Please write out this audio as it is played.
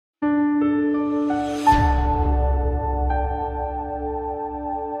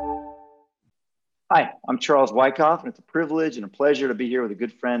Hi, I'm Charles Wyckoff, and it's a privilege and a pleasure to be here with a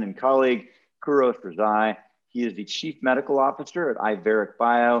good friend and colleague, Kuros Rzai. He is the Chief Medical Officer at Iveric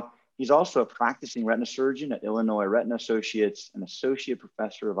Bio. He's also a practicing retina surgeon at Illinois Retina Associates and Associate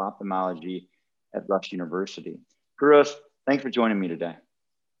Professor of Ophthalmology at Rush University. Kuros, thanks for joining me today.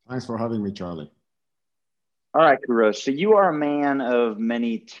 Thanks for having me, Charlie. All right, Kuros. So you are a man of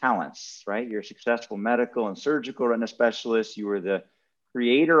many talents, right? You're a successful medical and surgical retina specialist. You were the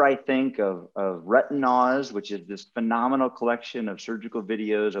creator, I think, of Retinoz, which is this phenomenal collection of surgical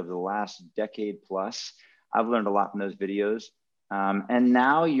videos over the last decade plus. I've learned a lot from those videos. And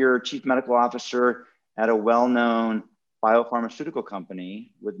now you're chief medical officer at a well-known biopharmaceutical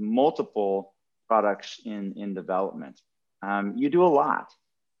company with multiple products in development. You do a lot.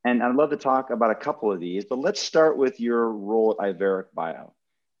 And I'd love to talk about a couple of these, but let's start with your role at Iveric Bio.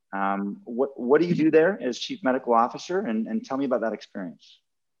 What do you do there as chief medical officer, and tell me about that experience.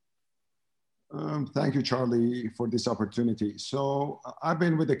 Thank you, Charlie, for this opportunity. So I've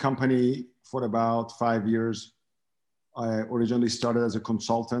been with the company for about 5 years. I originally started as a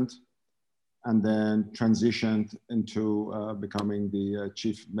consultant and then transitioned into becoming the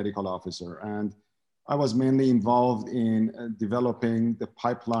chief medical officer. And I was mainly involved in developing the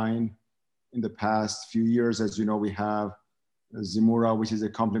pipeline in the past few years. As you know, we have Zimura, which is a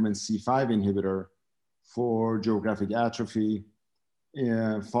complement C5 inhibitor for geographic atrophy.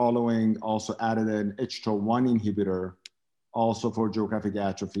 Following, also added an H2O1 inhibitor also for geographic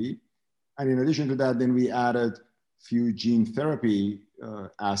atrophy. And in addition to that, then we added few gene therapy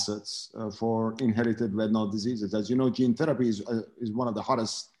assets for inherited retinal diseases. As you know, gene therapy is one of the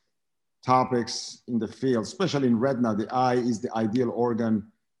hottest topics in the field, especially in retina. The eye is the ideal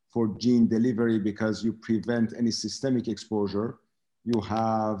organ for gene delivery because you prevent any systemic exposure. You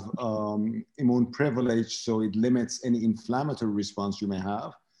have immune privilege, so it limits any inflammatory response you may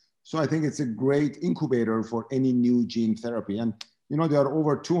have. So I think it's a great incubator for any new gene therapy. And you know, there are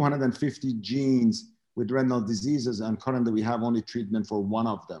over 250 genes with retinal diseases, and currently we have only treatment for one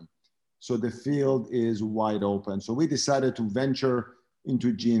of them. So the field is wide open. So we decided to venture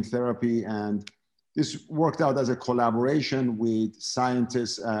into gene therapy, and this worked out as a collaboration with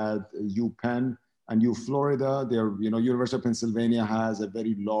scientists at UPenn and U Florida. University of Pennsylvania has a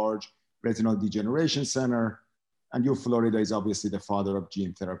very large retinal degeneration center, and U Florida is obviously the father of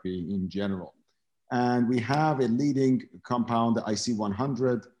gene therapy in general. And we have a leading compound, the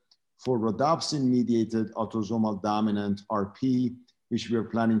IC100, for rhodopsin-mediated autosomal dominant RP, which we are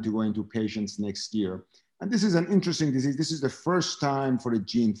planning to go into patients next year. And this is an interesting disease. This is the first time for a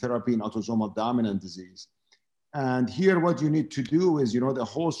gene therapy in autosomal dominant disease. And here what you need to do is, the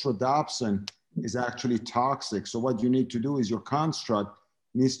host rhodopsin is actually toxic. So what you need to do is your construct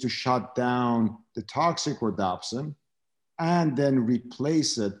needs to shut down the toxic rhodopsin and then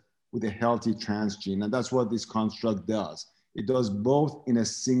replace it with a healthy transgene. And that's what this construct does. It does both in a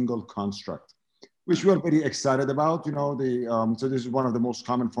single construct, which we're very excited about. So this is one of the most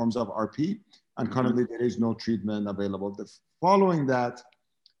common forms of RP. And currently there is no treatment available. Following that,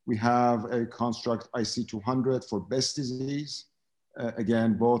 we have a construct IC200 for Best disease.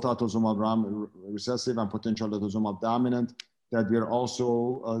 Again, both autosomal recessive and potential autosomal dominant, that we're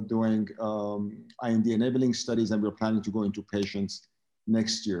also doing IND enabling studies, and we're planning to go into patients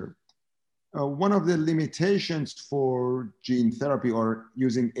next year. One of the limitations for gene therapy or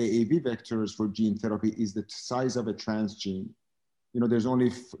using AAV vectors for gene therapy is the size of a transgene. There's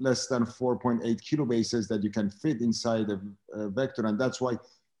only less than 4.8 kilobases that you can fit inside a vector. And that's why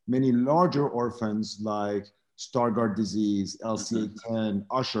many larger orphans like Stargardt disease, LCA10,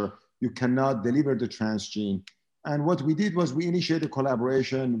 Usher, you cannot deliver the transgene. And what we did was we initiated a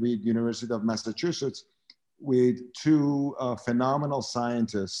collaboration with University of Massachusetts with two phenomenal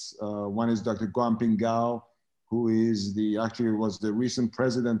scientists. One is Dr. Guanping Gao, who is actually was the recent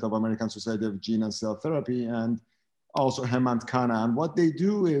president of American Society of Gene and Cell Therapy, and also Hemant Khanna. And what they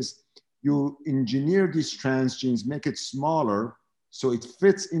do is you engineer these transgenes, make it smaller so it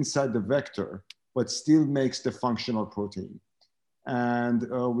fits inside the vector, but still makes the functional protein. And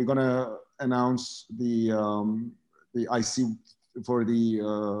we're gonna announce the IC for the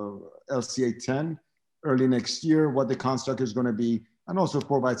LCA10 early next year, what the construct is gonna be, and also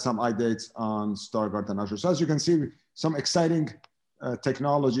provide some updates on Stargardt and Usher. So as you can see, some exciting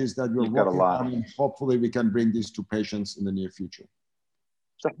technologies that we're working on, and hopefully we can bring these to patients in the near future.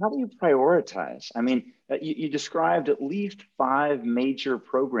 So how do you prioritize? I mean, you described at least 5 major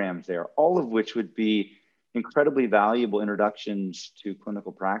programs there, all of which would be incredibly valuable introductions to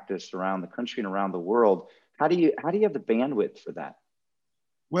clinical practice around the country and around the world. How do you have the bandwidth for that?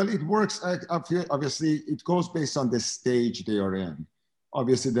 Well, it works, obviously, it goes based on the stage they are in.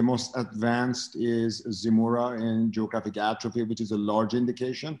 Obviously, the most advanced is Zimura in geographic atrophy, which is a large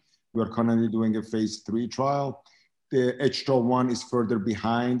indication. We are currently doing a phase 3 trial. The H201 is further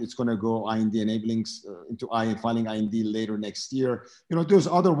behind. It's going to go IND enabling into filing IND later next year. You know, those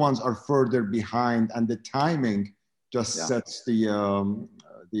other ones are further behind, and the timing just sets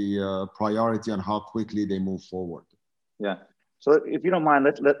the priority on how quickly they move forward. Yeah. So if you don't mind,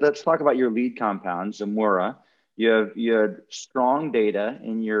 let's talk about your lead compound, Zimura. You had strong data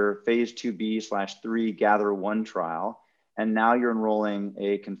in your phase 2b/3 GATHER1 trial, and now you're enrolling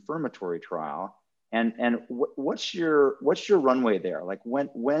a confirmatory trial. And what's your runway there? Like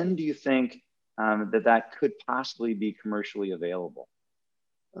when do you think that could possibly be commercially available?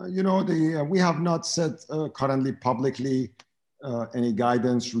 You know, we have not said currently publicly any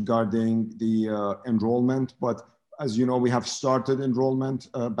guidance regarding the enrollment, but as you know, we have started enrollment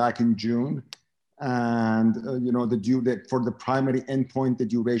back in June, and you know, for the primary endpoint, the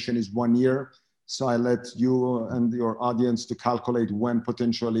duration is 1 year. So I let you and your audience to calculate when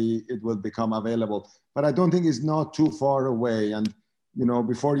potentially it will become available. But I don't think it's not too far away. And, you know,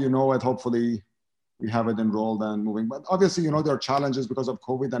 before you know it, hopefully we have it enrolled and moving. But obviously, you know, there are challenges because of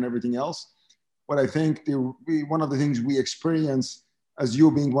COVID and everything else. But I think one of the things we experience, as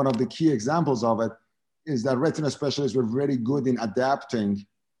you being one of the key examples of it, is that retina specialists were very good in adapting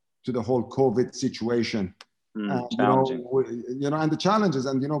to the whole COVID situation. You know, and the challenges,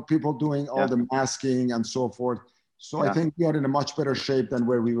 and you know, people doing all the masking and so forth. So I think we are in a much better shape than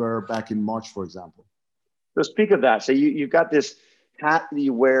where we were back in March, for example. So speak of that. So you've got this hat that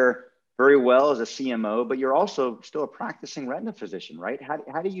you wear very well as a CMO, but you're also still a practicing retina physician, right?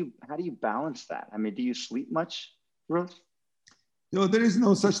 How do you balance that? I mean, do you sleep much, Ruth? You know, there is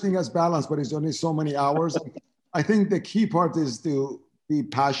no such thing as balance, but it's only so many hours. I think the key part is to be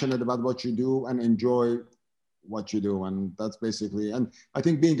passionate about what you do and enjoy what you do. And that's basically, and I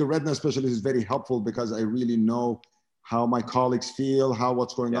think being a retina specialist is very helpful because I really know how my colleagues feel,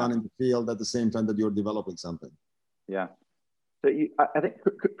 what's going on in the field at the same time that you're developing something. Yeah. So I think,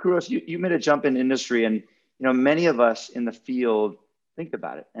 Kouros, you made a jump in industry, and you know, many of us in the field think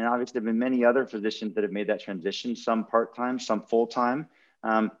about it. And obviously there have been many other physicians that have made that transition, some part-time, some full-time.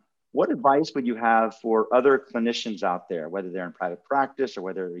 What advice would you have for other clinicians out there, whether they're in private practice or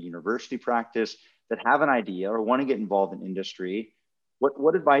whether they're university practice, that have an idea or want to get involved in industry?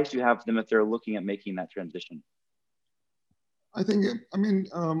 What advice do you have for them if they're looking at making that transition? I think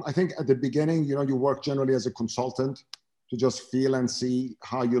at the beginning, you know, you work generally as a consultant to just feel and see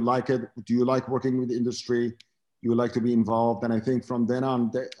how you like it. Do you like working with the industry? You like to be involved? And I think from then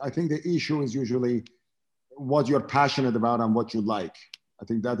on, I think the issue is usually what you're passionate about and what you like. I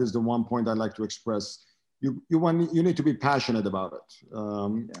think that is the one point I like to express. You need to be passionate about it.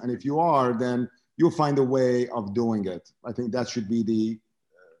 And if you are, then you'll find a way of doing it. I think that should be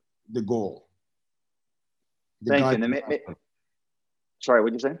the goal. Thank you. Sorry,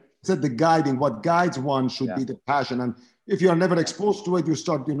 what did you say? I said the guiding, what guides one should be the passion. And if you are never exposed to it, you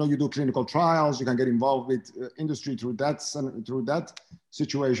start, you know, you do clinical trials, you can get involved with industry through that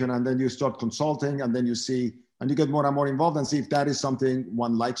situation. And then you start consulting, and then you see, and you get more and more involved and see if that is something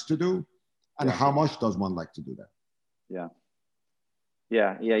one likes to do, and how much does one like to do that?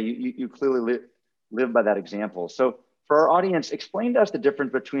 You clearly live by that example. So for our audience, explain to us the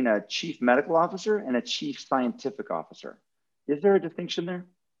difference between a chief medical officer and a chief scientific officer. Is there a distinction there?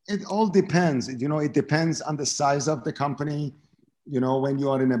 It all depends. You know, it depends on the size of the company. You know, when you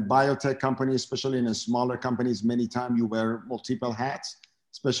are in a biotech company, especially in a smaller companies, many times you wear multiple hats,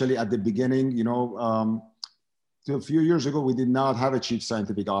 especially at the beginning. You know, a few years ago, we did not have a chief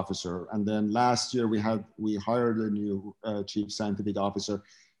scientific officer. And then last year we hired a new chief scientific officer.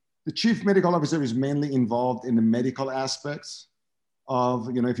 The chief medical officer is mainly involved in the medical aspects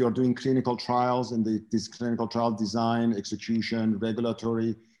of, you know, if you're doing clinical trials and this clinical trial design, execution,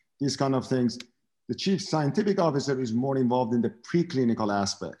 regulatory, these kind of things. The chief scientific officer is more involved in the preclinical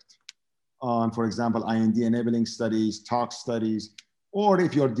aspect on, for example, IND enabling studies, tox studies, or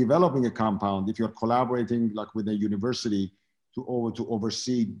if you're developing a compound, if you're collaborating like with a university to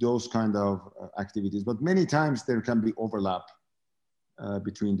oversee those kind of activities. But many times there can be overlap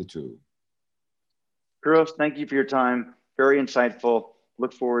between the two. Kouros, thank you for your time. Very insightful.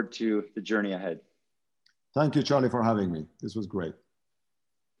 Look forward to the journey ahead. Thank you, Charlie, for having me. This was great.